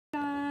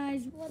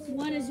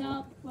What is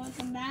up?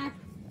 Welcome back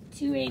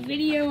to a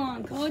video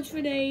on College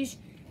for Days.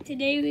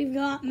 Today we've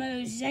got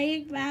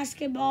Mosaic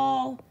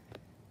Basketball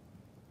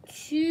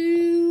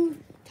 2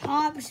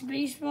 Topps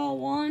Baseball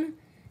 1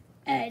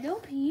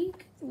 don't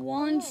peek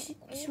 1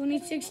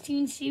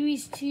 2016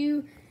 Series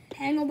 2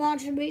 Hangel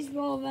Box of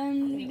Baseball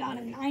event. We got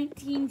a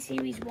 19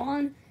 Series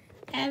 1.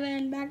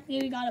 And back there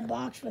we got a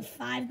box with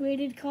 5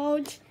 graded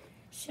cards.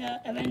 So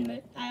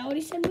I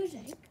already said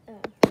Mosaic.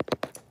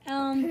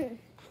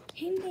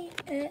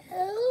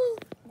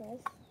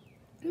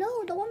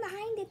 No, the one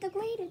behind it, the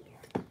graded.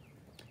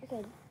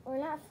 Okay, we're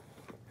not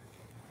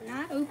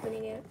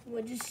opening it.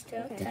 We're just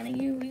telling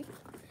you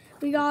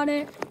we got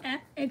it.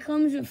 It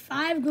comes with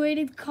 5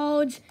 graded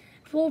cards,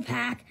 full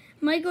pack.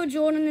 Michael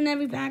Jordan in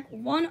every pack.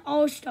 1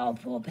 All-Star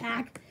full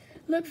pack.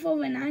 Look for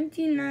the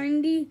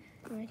 1990,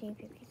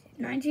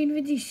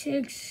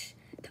 1956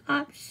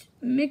 Topps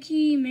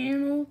Mickey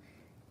Mantle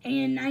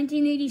and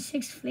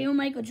 1986 Flair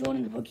Michael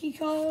Jordan rookie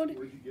card.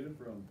 Where'd you get it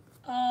from?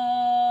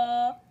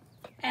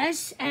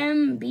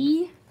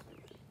 SMB.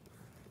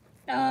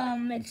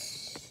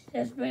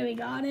 That's where we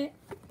got it.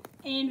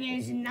 And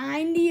there's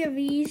 90 of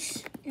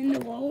these in the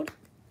world.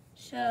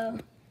 So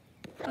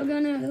we're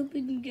gonna hope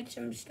we can get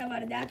some stuff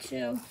out of that.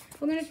 So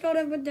we're gonna start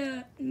off with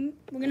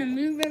we're gonna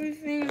move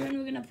everything, and then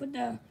we're gonna put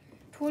the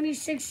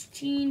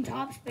 2016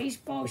 Topps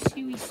Baseball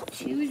Series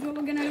 2 is what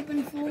we're gonna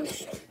open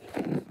first.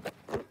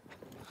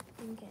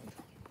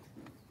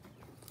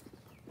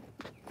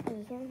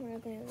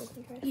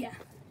 Yeah.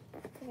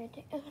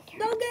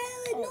 No,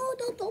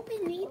 don't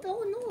open me.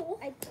 Don't, no.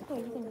 You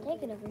can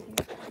take it over here.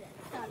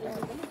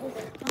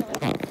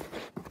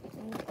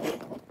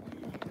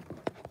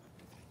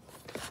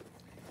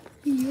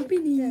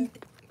 Open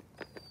it.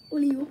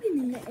 Only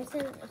open it. It's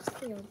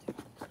sealed.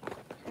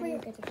 How do you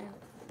get it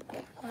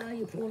out?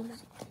 You pull it.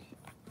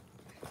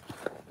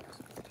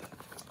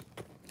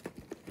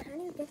 How do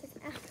you get this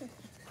out?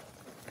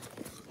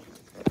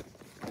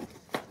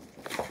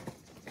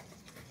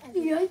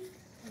 Yeah.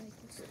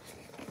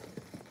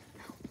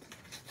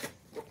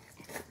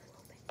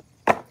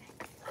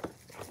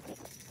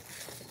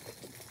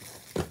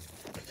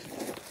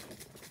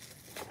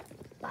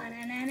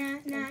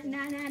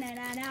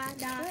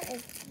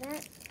 What is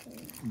that?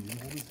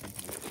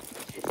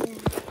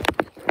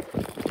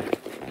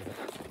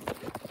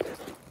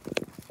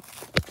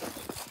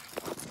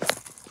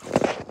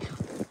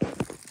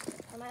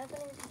 Am I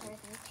opening the entire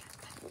thing?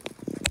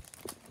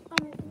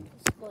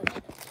 Split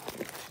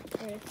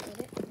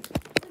it.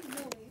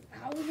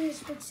 How are we going to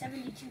split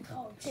 72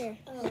 cards? Here.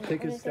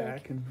 Take a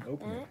stack and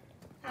open it.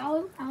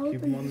 I'll Keep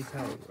open them on the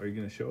towel. Are you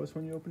going to show us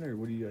when you open it, or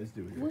what do you guys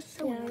do here? What's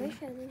the Yeah,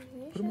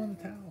 Put them on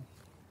the towel.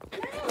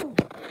 No!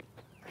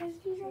 Because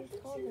these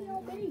are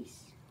all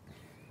base.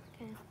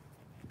 Okay.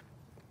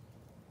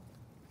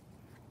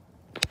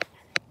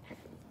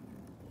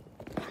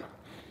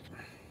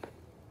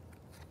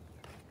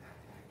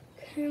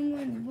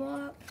 Cameron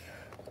Block,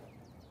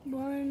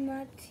 Brian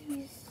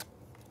Matisse,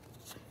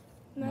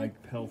 Mike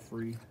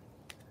Pelfrey,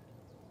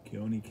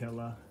 Keone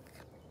Kella,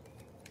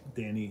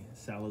 Danny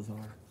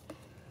Salazar,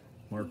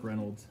 Mark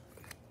Reynolds,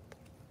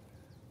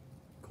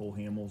 Cole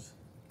Hamels,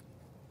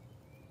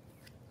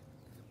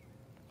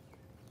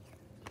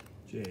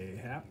 J.A.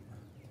 Happ,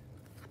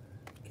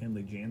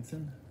 Kenley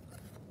Jansen,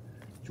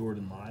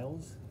 Jordan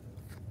Lyles,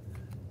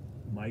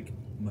 Mike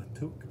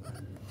Matuk,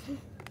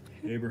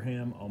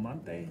 Abraham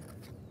Almonte,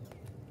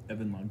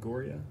 Evan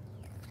Longoria,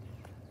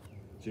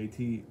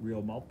 JT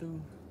Real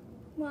Malto,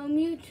 well,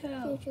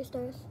 Muto, Future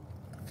Stars.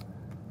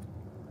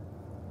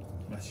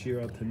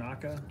 Masahiro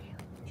Tanaka,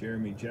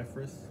 Jeremy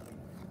Jeffress,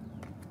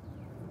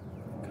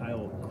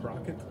 Kyle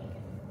Crockett,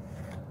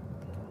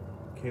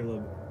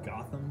 Caleb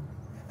Gotham,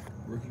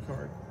 rookie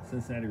card,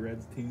 Cincinnati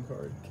Reds team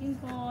card, King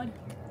Card,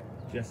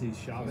 Jesse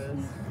Chavez,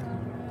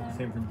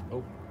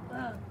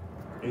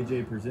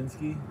 AJ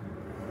Pierzynski,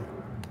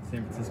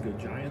 San Francisco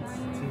Giants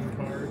team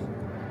card,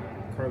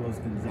 Carlos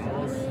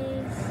Gonzalez,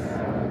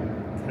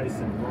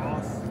 Tyson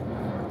Ross,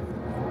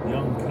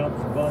 Young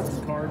Cubs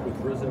Buds card with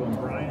Rizzo and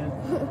Bryant,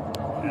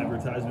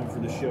 advertisement for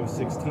the show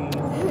 16.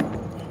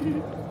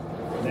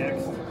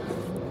 Next.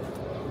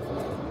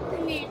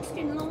 the next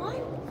in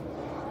line.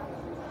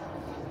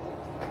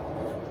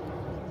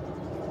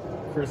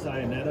 Chris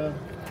Iannetta,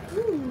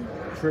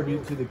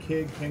 tribute to the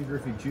kid, Ken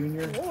Griffey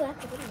Jr., Oh,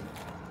 that's a good one.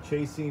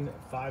 chasing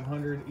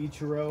 500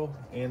 Ichiro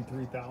and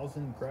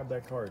 3,000. Grab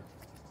that card.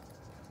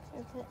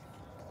 Or put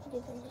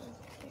this in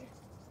here.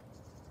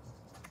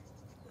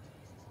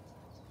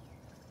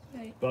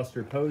 Right.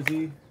 Buster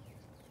Posey,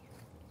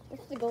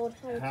 What's the gold?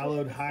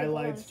 hallowed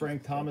highlights.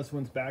 Frank Thomas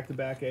wins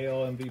back-to-back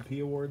AL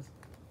MVP awards.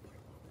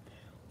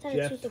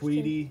 Jeff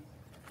Tweedy,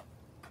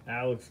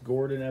 Alex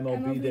Gordon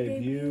MLB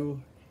debut.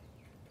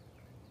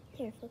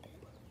 Here, flip it.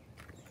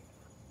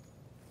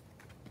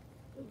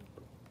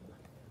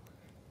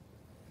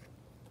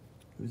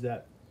 Who's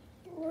that?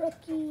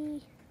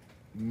 Rookie.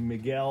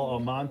 Miguel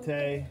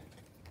Almonte.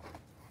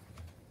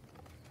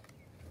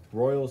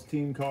 Royals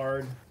team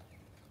card.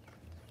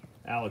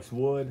 Alex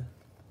Wood.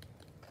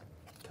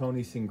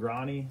 Tony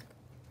Cingrani.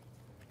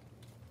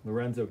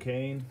 Lorenzo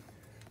Cain.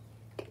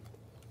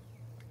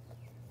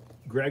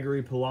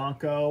 Gregory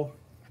Polanco.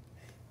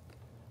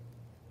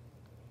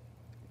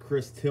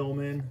 Chris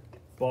Tillman,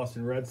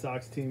 Boston Red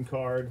Sox team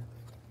card.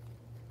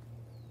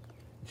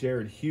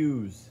 Jared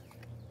Hughes,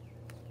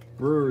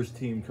 Brewers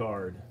team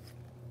card.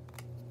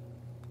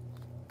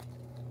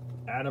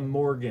 Adam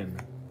Morgan,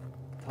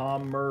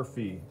 Tom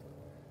Murphy,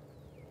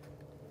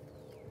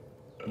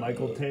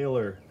 Michael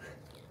Taylor,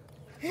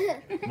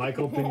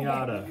 Michael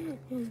Pinata,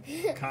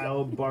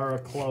 Kyle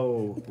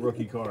Baraclough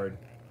rookie card.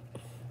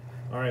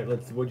 All right,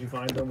 what'd you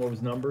find them? What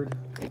was numbered?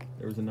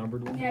 There was a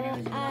numbered one? Yeah, there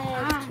was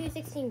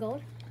 216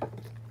 gold.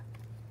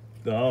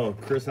 Oh,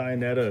 Chris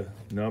Iannetta,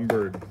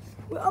 numbered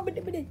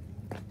to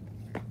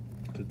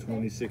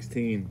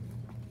 2016.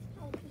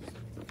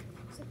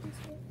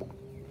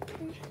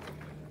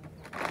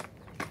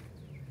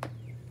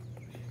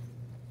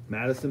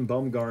 Madison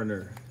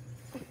Bumgarner,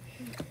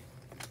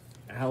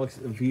 Alex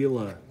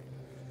Avila.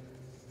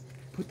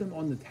 Put them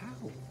on the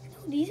towel.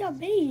 These are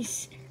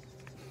base.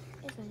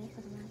 This one,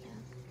 put them on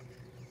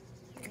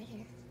top. Right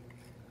here.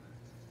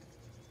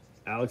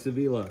 Alex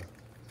Avila,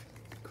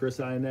 Chris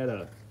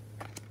Iannetta,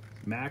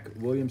 Mac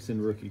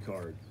Williamson rookie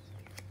card.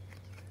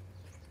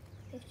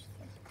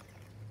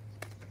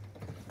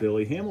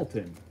 Billy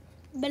Hamilton,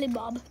 Billy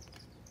Bob.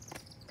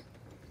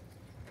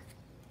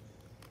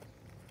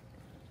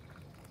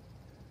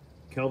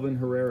 Kelvin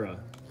Herrera,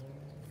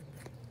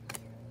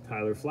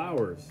 Tyler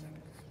Flowers,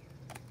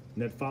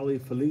 Netfali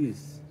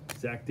Feliz,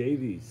 Zach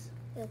Davies,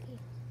 Okay.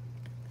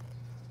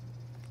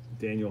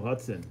 Daniel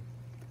Hudson,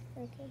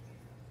 Okay.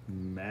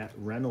 Matt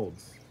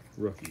Reynolds,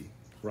 rookie,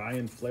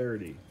 Ryan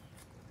Flaherty,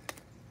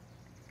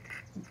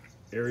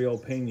 Ariel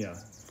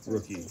Pena,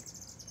 rookie,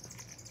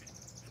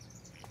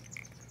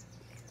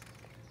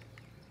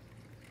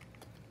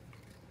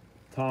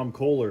 Tom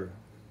Kohler,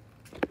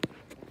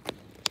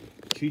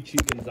 Chichi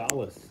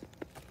Gonzalez,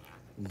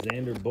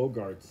 Xander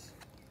Bogaerts,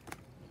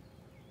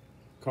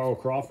 Carl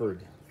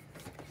Crawford,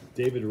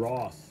 David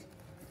Ross,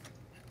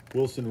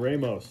 Wilson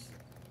Ramos,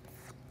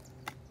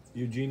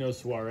 Eugenio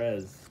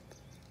Suarez,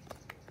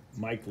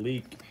 Mike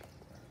Leake,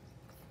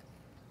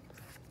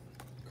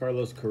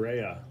 Carlos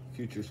Correa,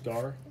 future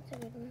star, That's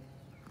a good one.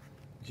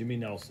 Jimmy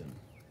Nelson.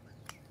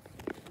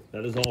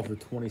 That is all for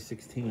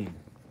 2016.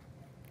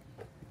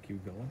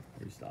 Keep going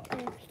or you stop?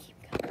 Yeah, keep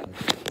going.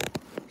 Okay.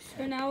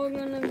 So now we're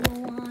gonna go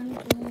on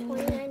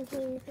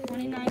to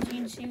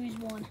 2019 Series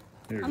 1.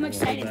 Here, I'm we'll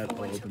excited hold that,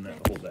 for I'll it. open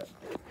that. Hold that.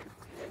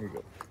 Here you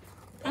go.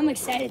 I'm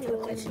excited for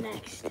what's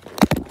next. Is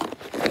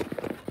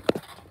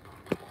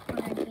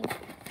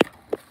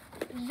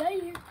that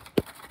you?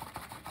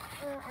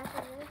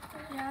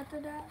 Yeah, after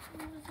that,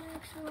 what was the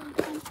actual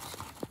one?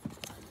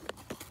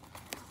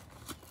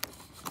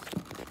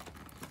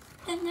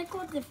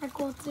 Technical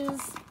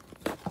difficulties.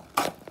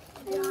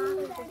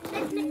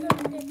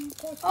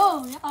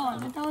 Oh,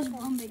 that was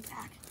one big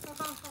pack.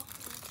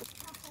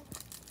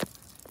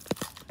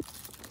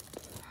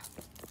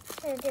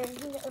 Here, you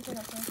can open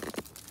up here.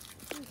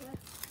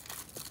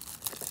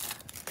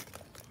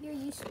 You're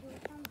used to it.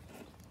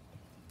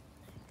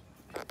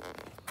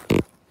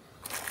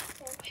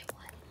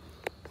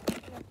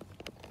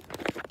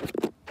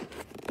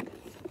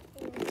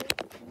 Wait, what?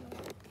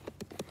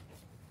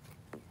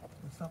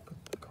 Let's not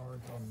put the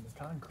cards on the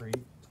concrete.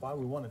 That's why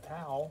we want a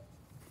towel.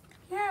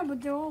 Yeah,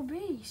 but they're all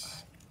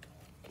base.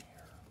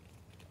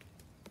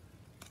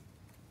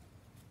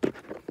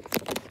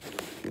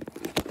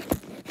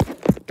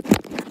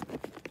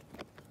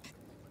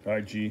 All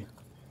right, G.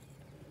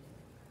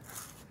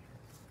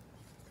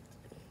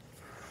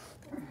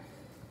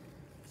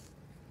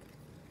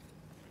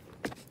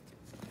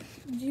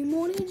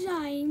 Jimmy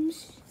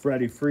James.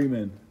 Freddie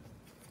Freeman.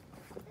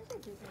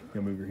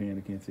 You move your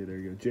hand. I can't see it. There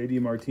you go. J.D.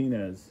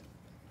 Martinez.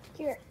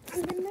 Here,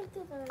 I'm gonna move to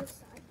the other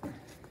side.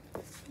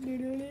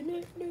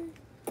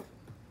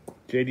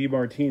 J.D.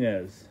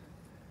 Martinez.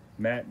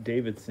 Matt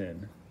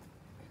Davidson.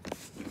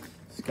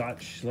 Scott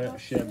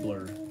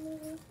Schebler.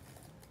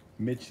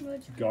 Mitch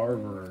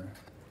Garver.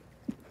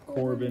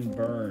 Corbin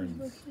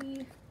Burns.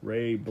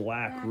 Ray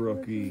Black,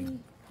 rookie.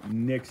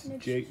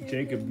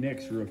 Jacob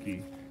Nix,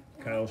 rookie.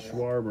 Kyle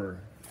Schwarber.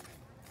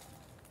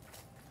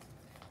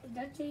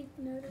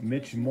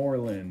 Mitch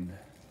Moreland.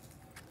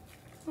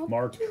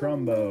 Mark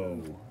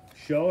Trumbo.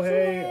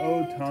 Shohei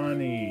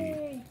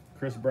Ohtani.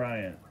 Chris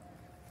Bryant.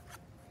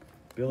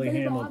 Billy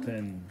Billy Bob.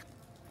 Hamilton.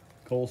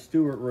 Cole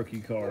Stewart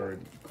rookie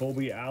card.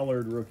 Colby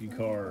Allard rookie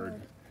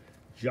card.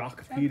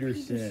 Jock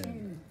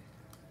Peterson.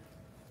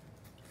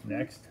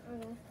 Next.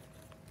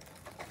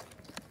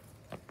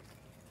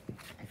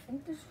 I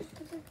think this is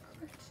the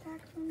correct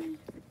stack for me.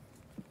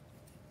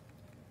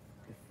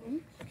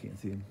 I can't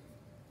see him.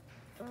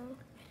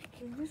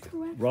 Is this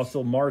correct?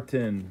 Russell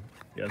Martin.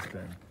 Yes,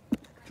 Ben.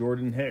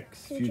 Jordan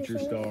Hicks, Future Future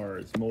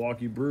Stars.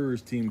 Milwaukee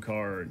Brewers team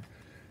card.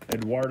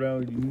 Eduardo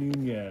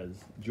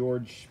Nunez.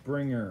 George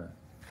Springer.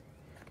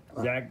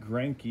 Zach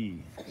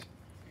Greinke.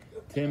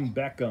 Tim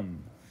Beckham.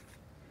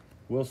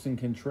 Wilson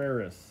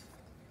Contreras.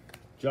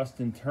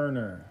 Justin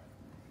Turner.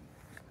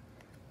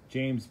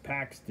 James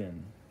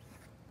Paxton.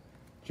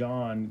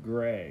 John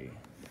Gray.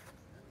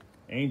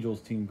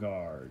 Angels team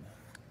card.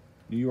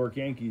 New York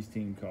Yankees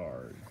team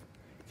card.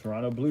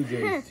 Toronto Blue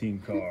Jays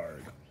team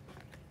card.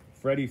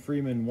 Freddie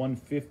Freeman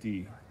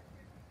 150.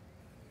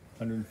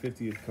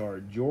 150th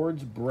card.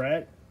 George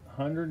Brett,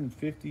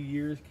 150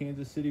 years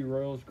Kansas City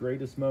Royals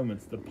greatest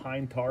moments. The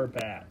Pine Tar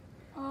Bat.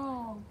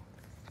 Oh.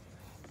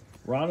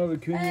 Ronald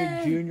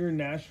Acuna Jr.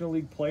 National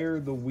League Player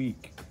of the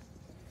Week.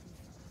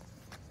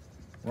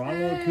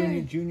 Ronald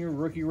Acuna Jr.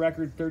 rookie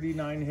record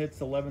 39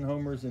 hits, 11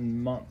 homers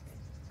in month.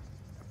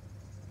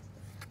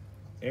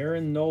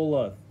 Aaron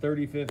Nola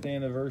 35th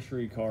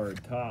anniversary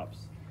card tops.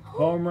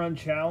 Home run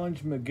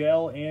challenge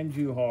Miguel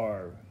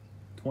Andujar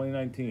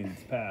 2019.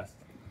 It's passed.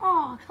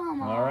 Oh,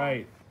 come on. All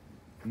right.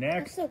 That's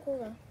Next. so cool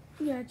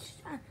though. Yeah,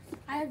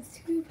 I have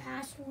 2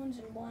 past ones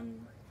and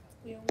 1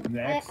 real one.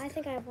 Next. I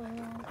think I have one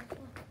wrong.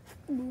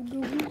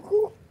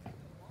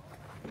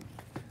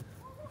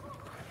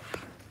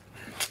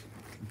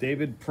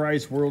 David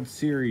Price World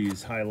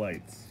Series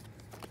highlights.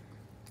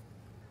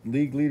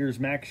 League leaders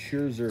Max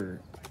Scherzer.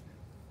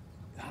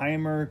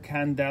 Heimer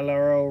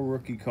Candelaro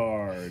rookie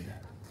card.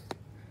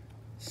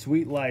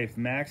 Sweet Life,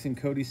 Max and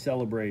Cody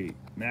Celebrate.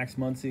 Max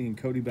Muncy and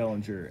Cody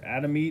Bellinger.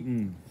 Adam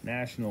Eaton,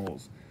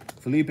 Nationals.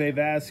 Felipe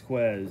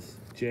Vasquez,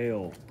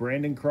 Jail.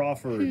 Brandon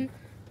Crawford.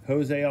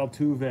 Jose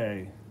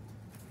Altuve.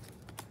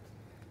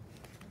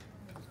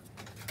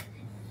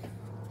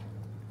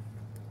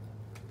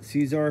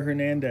 Cesar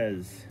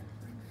Hernandez.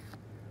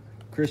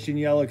 Christian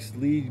Yelich,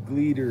 league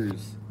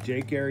leaders.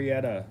 Jake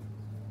Arrieta.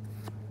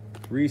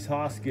 Reese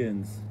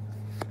Hoskins.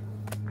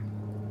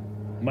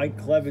 Mike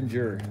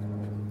Clevenger.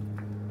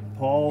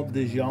 Paul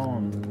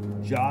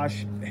DeJong.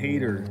 Josh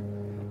Hader.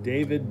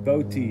 David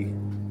Bote.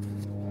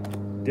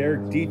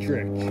 Derek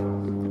Dietrich.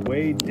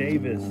 Wade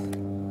Davis.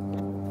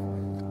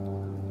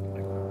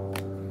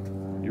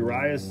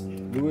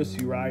 Luis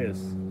Urias.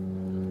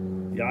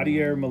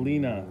 Yadier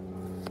Molina.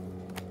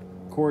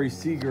 Corey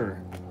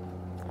Seager.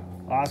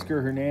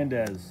 Oscar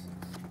Hernandez.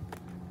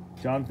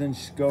 Jonathan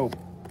Schoop.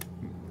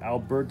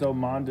 Alberto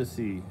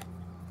Mondesi.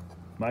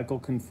 Michael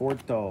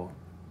Conforto.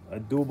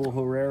 Adubel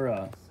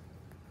Herrera.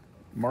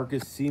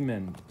 Marcus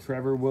Seaman.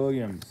 Trevor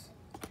Williams.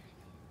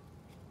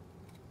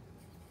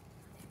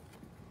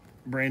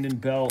 Brandon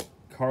Belt.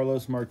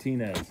 Carlos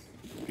Martinez.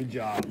 Good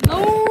job.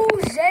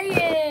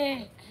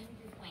 Mosaic!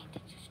 Wait,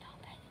 did you stop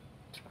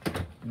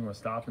it? You want to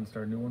stop and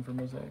start a new one for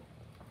Mosaic?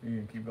 Or you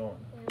can keep going?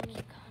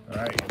 All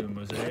right, you doing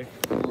Mosaic?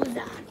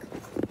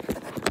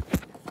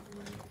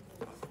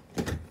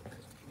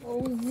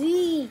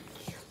 Mosaic.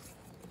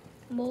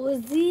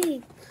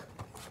 Mosaic.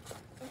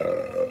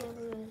 Oh,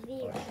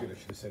 shoot, I should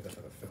have said that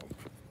for the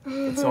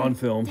film. It's on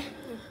film.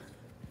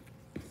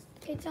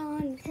 It's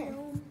on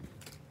film.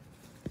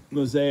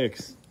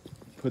 Mosaics.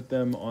 Put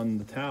them on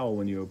the towel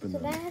when you open So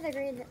them. that has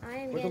agreed that I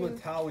am Put them in getting.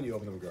 the towel when you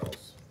open them,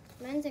 girls.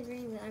 Ben's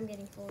agreeing that I'm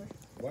getting 4.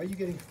 Why are you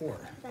getting 4?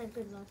 That's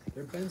good luck.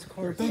 They're Ben's They're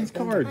cards. Ben's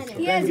Ben- cards. I know.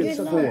 Ben Yes, gets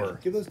good luck. 4.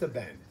 Give those to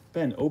Ben.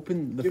 Ben,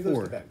 open the Give those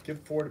 4. to Ben. Give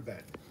 4 to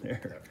Ben.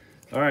 There.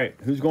 All right,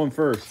 who's going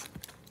first?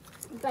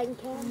 Ben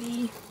can.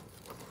 Me.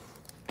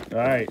 All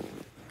right.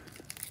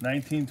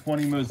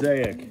 1920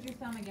 Mosaic. Use your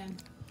thumb again.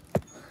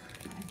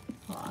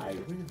 Hi.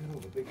 We're in the middle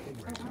of a big thing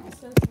right now. I'm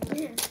so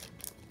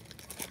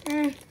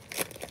sorry.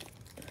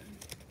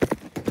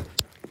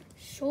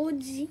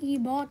 Shoji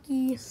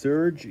Ibaki.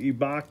 Serge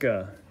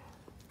Ibaka.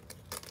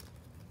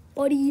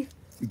 Buddy.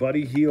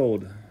 Buddy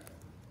Healed.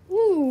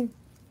 Ooh.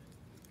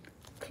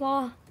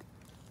 Claw.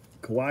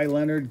 Kawhi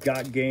Leonard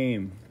got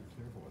game.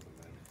 Careful with them,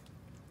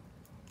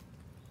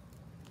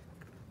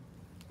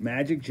 Ben.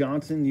 Magic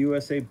Johnson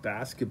USA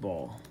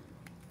Basketball.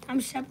 I'm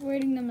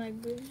separating them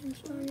like this.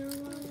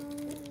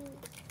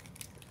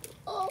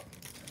 Oh.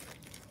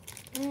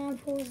 And I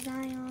pull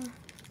Zion.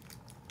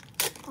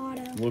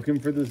 Auto. Looking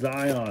for the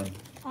Zion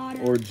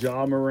Auto. or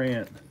Ja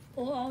Morant.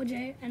 Or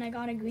OJ. And I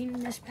got a green in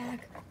this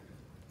pack.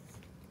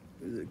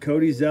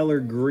 Cody Zeller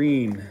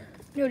green.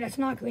 No, that's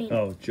not green.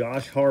 Oh,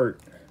 Josh Hart.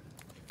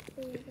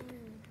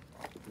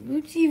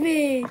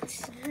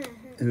 Vucevic.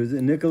 Who's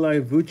it? Nikolai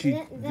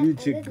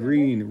Vucic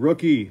green.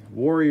 Rookie.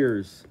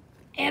 Warriors.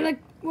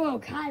 Whoa,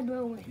 Kai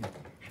Bowen.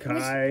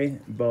 Kai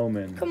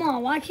Bowman. Come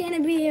on, why can't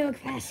it be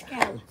Eric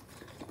Pascal?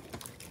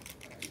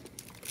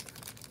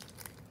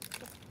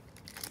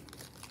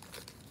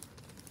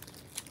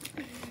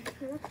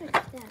 It looks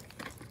like that.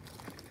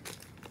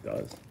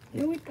 Does.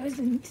 No, it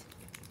doesn't.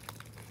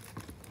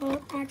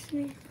 Well,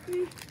 actually,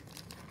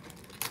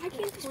 I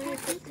can't this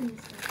pack open.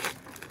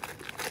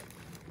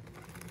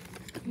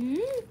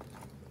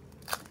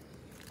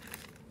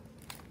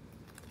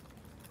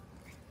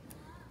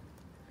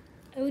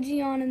 OG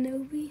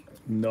Anunoby,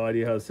 No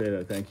idea how to say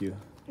that. Thank you.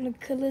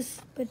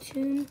 Nicholas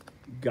Batum,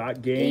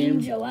 Got Dame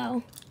game.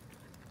 Joel,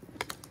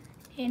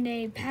 and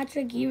a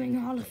Patrick Ewing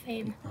Hall of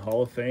Fame.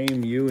 Hall of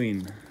Fame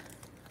Ewing.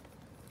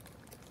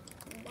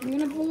 I'm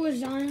gonna pull a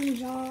Zion,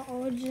 Ja,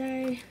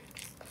 OJ,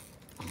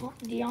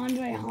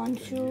 DeAndre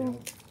Hunter.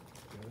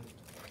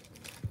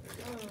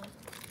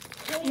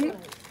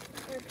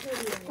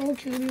 Oh,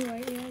 Cody,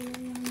 right? Yeah.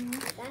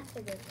 That's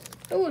a good one.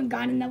 Oh, and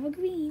got another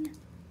green.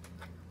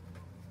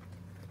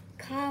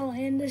 Kyle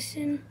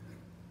Anderson.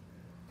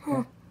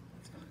 Huh.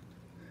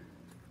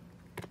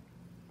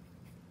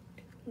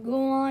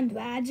 Goran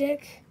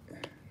Dragic.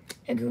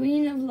 A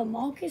green of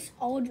LaMarcus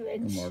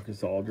Aldridge.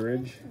 Marcus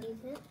Aldridge.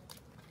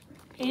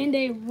 And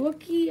a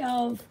rookie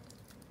of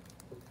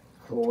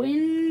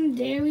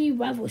Quindary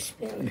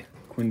Weatherspoon.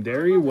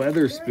 Quindary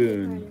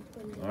Weatherspoon.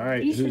 All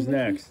right, Decent who's rookie.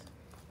 next?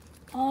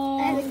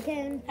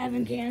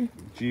 Evan Can.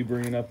 G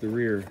bringing up the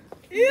rear.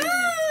 Yeah!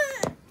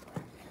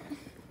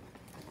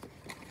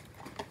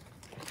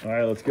 All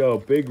right, let's go.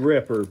 Big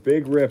Ripper.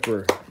 Big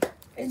Ripper.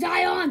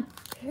 Zion.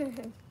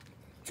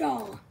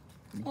 Jaw.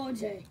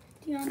 OJ.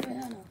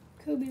 DeAndre Hunter.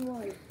 Kobe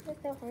White.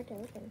 That's so hard to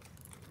open.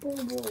 Bull.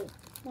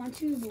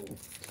 Montubu.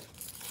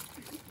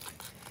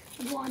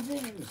 LeBron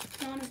James.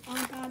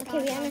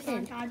 Okay, we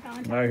understand.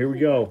 All right, here we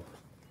go.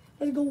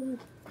 Let's go.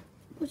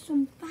 Put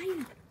some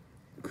fire.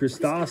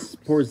 Kristaps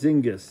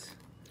Porzingis.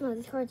 Oh,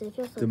 these cards, they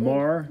feel so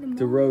DeMar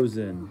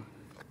DeRozan.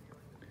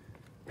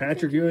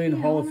 Patrick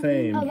Ewing, Hall of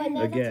Fame. Oh,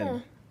 but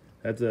Again.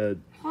 That's a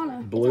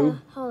Holla. blue.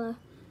 good. Holla.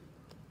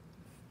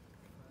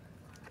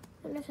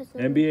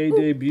 NBA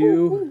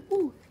debut.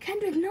 Ooh.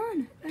 Kendrick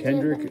Nunn.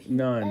 Kendrick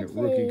Nunn, that's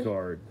rookie a-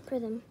 card.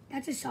 Prism.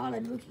 That's a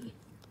solid rookie.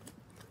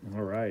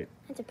 All right.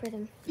 That's a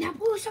prism. Now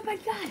pull us up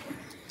like that.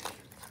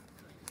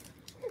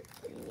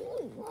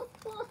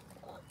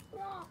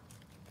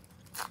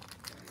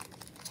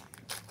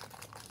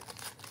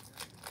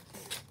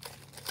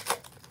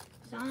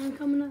 Zion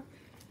coming up.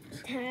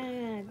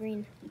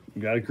 Green.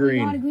 You got a We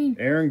green. got a green.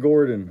 Aaron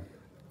Gordon.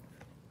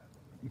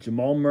 Oh.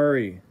 Jamal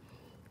Murray.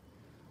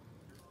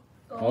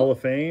 Hall of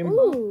Fame.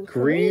 Ooh,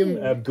 Kareem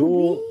Kareem.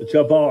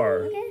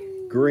 Abdul-Jabbar.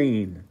 Okay.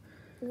 Green.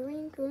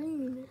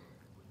 Green.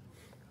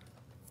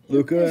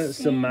 Luka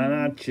Sam.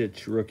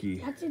 Samanic, rookie.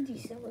 That's a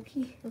decent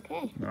rookie.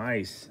 Okay.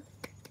 Nice.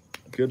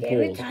 Good Give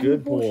it pulls. time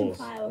Good to pull some pulls.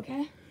 fire,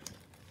 okay?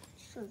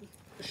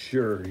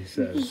 Sure, he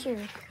says. Sure.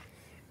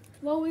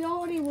 Well, we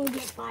already will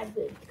get 5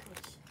 good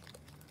cards.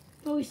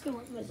 But we still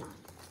want Zion.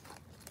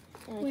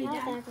 Wait, How's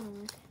Dad. that gonna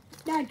work?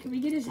 Dad, can we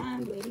get a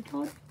Zion Grady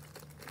card?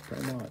 Try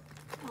not.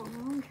 Oh,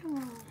 come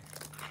on.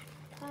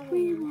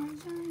 Probably We not.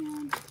 want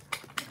Zion.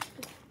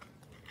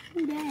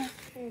 Who that?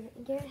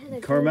 Garrett has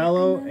a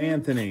Carmelo Carmelo.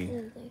 Anthony.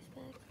 green things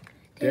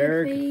back.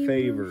 Derek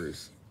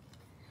Favors.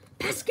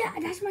 Pascal,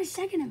 that's my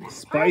second event.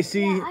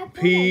 Spicy yeah, I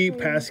P. pulled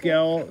that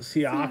Pascal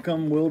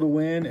Siakam, will to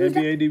win. Who's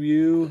NBA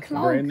debut.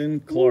 Clark. Brandon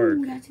Clark.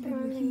 Ooh, that's a good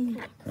rookie.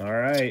 All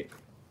right.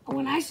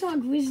 When I saw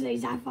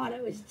Grizzlies, I thought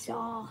it was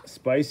Jaw.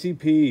 Spicy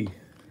P.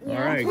 All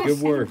Yeah, right, That's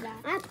good my work. second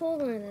event. I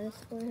pulled one of those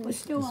for him. We're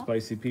still up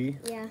Spicy P.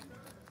 Yeah.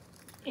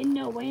 in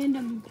the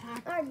random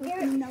pack. Alright,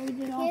 Garrett. Even though we did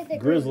He has all. a green.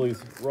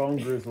 Grizzlies. Wrong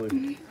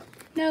Grizzly.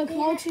 No,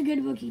 Clark's a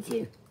good rookie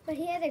too. But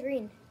he had a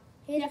green.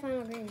 He had a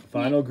final green.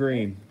 Final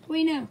green.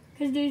 We know,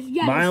 because there's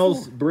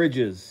Miles There's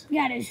Bridges.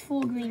 there's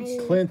 4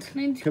 greens. Clint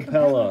Clint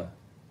Capella.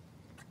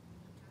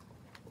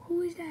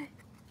 Who is that?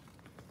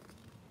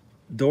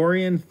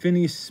 Dorian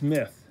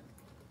Finney-Smith.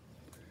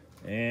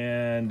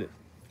 And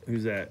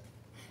who's that?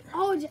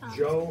 Oh,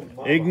 Joe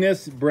Mama.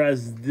 Ignas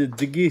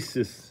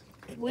Brazdegisis.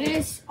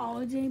 where's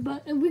OJ?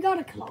 But we got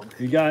a Clark.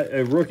 You got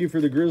a rookie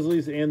for the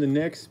Grizzlies and the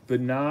Knicks, but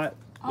not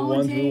the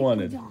ones we OJ,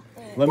 wanted. Oja.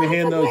 Let me That's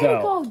hand the those player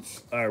out.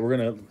 codes. All right, we're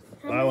gonna.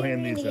 I'll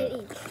hand these out.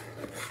 Each.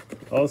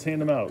 I'll just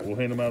hand them out. We'll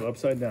hand them out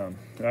upside down.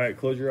 All right,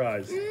 close your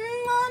eyes.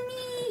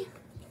 Mommy.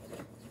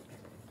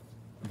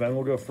 Ben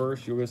will go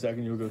first. You'll go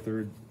second. You'll go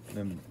third.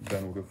 Then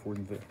Ben will go fourth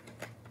and fifth.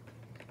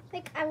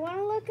 Like, I want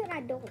to look and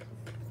I don't.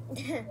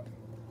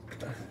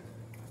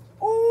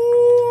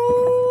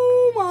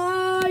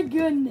 Oh my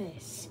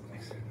goodness.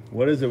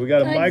 What is it? We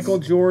got a Thanks. Michael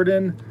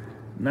Jordan,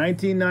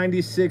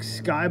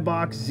 1996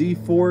 Skybox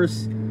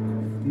Z-Force,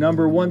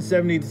 number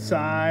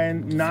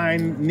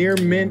 179, near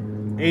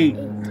mint 8.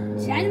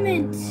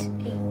 Gentlemen.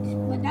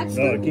 8. But that's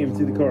Oh, I can't even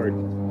see the card.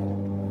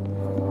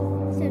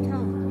 So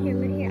tall.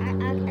 Here,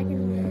 I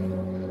can.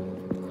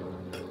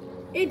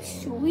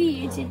 It's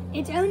sweet.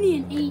 It's only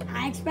an 8.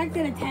 I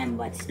expected a 10,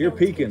 but still. You're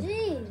peeking.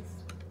 Jeez.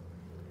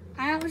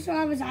 I always thought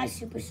I was eye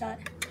super set.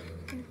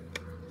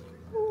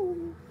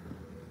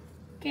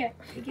 Get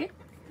it.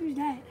 Who's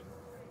that?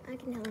 I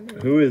can tell him who.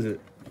 Who is it?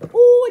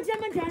 Oh, it's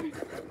Edmonton.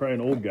 Probably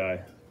an old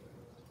guy.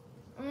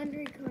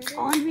 Andre Carter.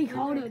 Andre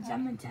Carter, it's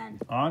Edmonton.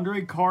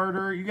 Andre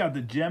Carter. You got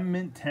the Gem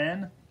Mint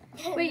 10.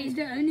 Wait, is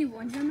there only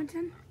one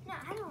Edmonton? No,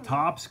 I don't know.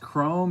 Topps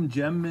Chrome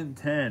Gem Mint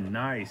 10.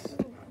 Nice.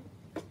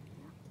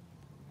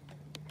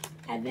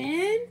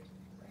 Evan.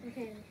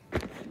 Okay.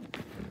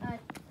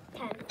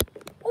 10.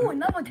 Oh,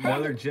 another 10.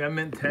 Another Gem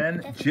Mint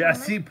 10.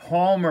 Jesse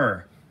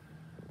Palmer.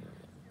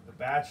 The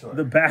Bachelor.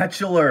 The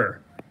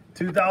Bachelor.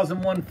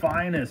 2001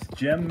 Finest.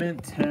 Gem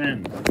Mint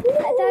 10. I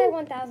thought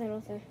 1,000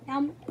 also.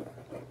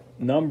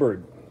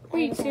 Numbered.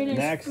 Wait, so there's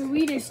Next.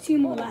 3, there's 2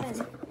 more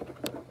left.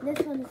 This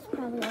one's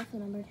probably also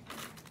numbered.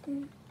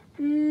 Mm.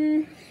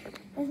 This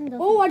one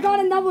doesn't. Oh, I got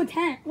another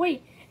 10.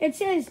 Wait, it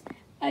says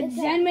a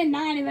Zenman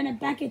 9 and then a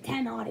Beckett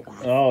 10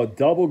 autograph. Oh,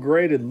 double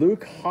graded.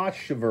 Luke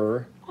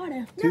Hochschiver.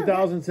 Auto.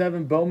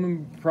 2007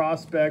 Bowman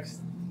Prospects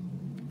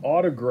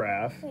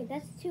autograph. Wait,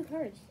 that's 2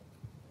 cards.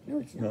 No,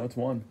 it's not. No, it's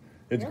one.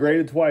 It's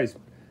graded twice.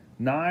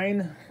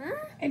 9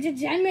 It's a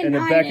Gentleman and a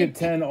 9. Beckett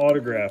 10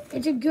 autograph.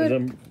 It's a As good.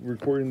 I'm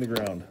recording the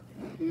ground.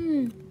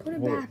 Put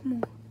it back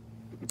more.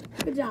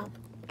 Good job.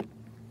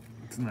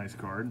 It's a nice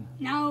card.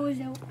 Now is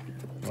it?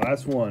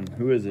 Last one.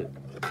 Who is it?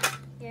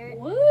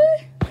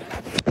 What?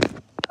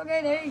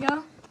 Okay, there you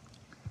go.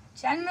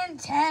 Gentleman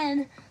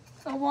 10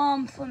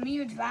 for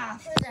me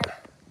draft.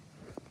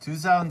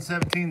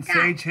 2017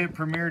 Sage Hit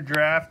Premier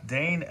Draft.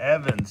 Dane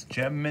Evans.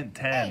 Gem Mint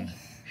 10.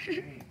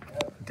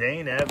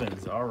 Dane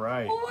Evans. All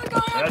right. Oh my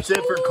God, That's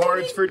it for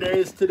Cards for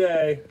Days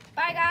today.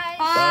 Bye, guys.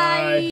 Bye.